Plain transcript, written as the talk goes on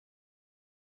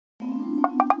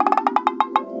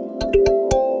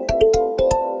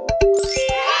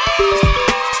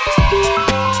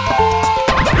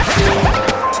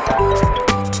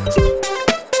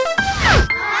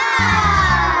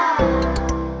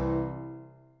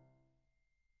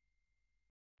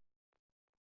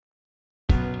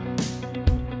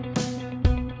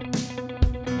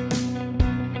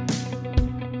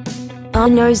Our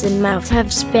nose and mouth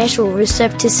have special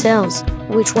receptor cells,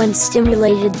 which when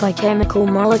stimulated by chemical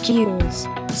molecules,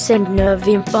 send nerve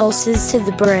impulses to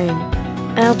the brain.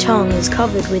 Our tongue is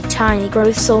covered with tiny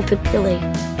growths or papillae.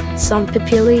 Some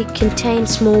papillae contain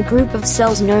small group of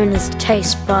cells known as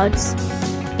taste buds.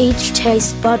 Each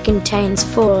taste bud contains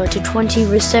 4 to 20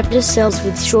 receptor cells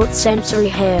with short sensory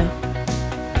hair.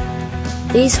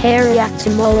 These hair react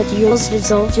to molecules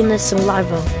dissolved in the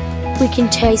saliva. We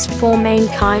can taste 4 main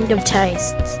kind of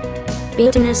tastes.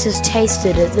 Bitterness is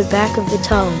tasted at the back of the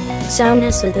tongue,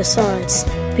 sourness at the sides,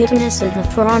 bitterness at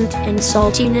the front, and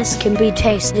saltiness can be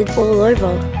tasted all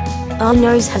over. Our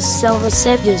nose has cell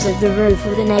receptors at the roof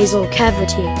of the nasal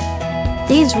cavity.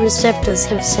 These receptors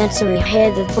have sensory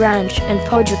hair that branch and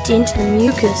project into the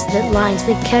mucus that lines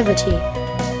the cavity.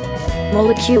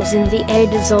 Molecules in the air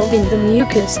dissolve in the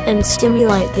mucus and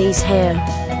stimulate these hair.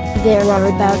 There are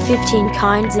about 15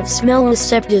 kinds of smell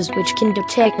receptors which can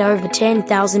detect over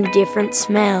 10,000 different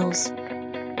smells.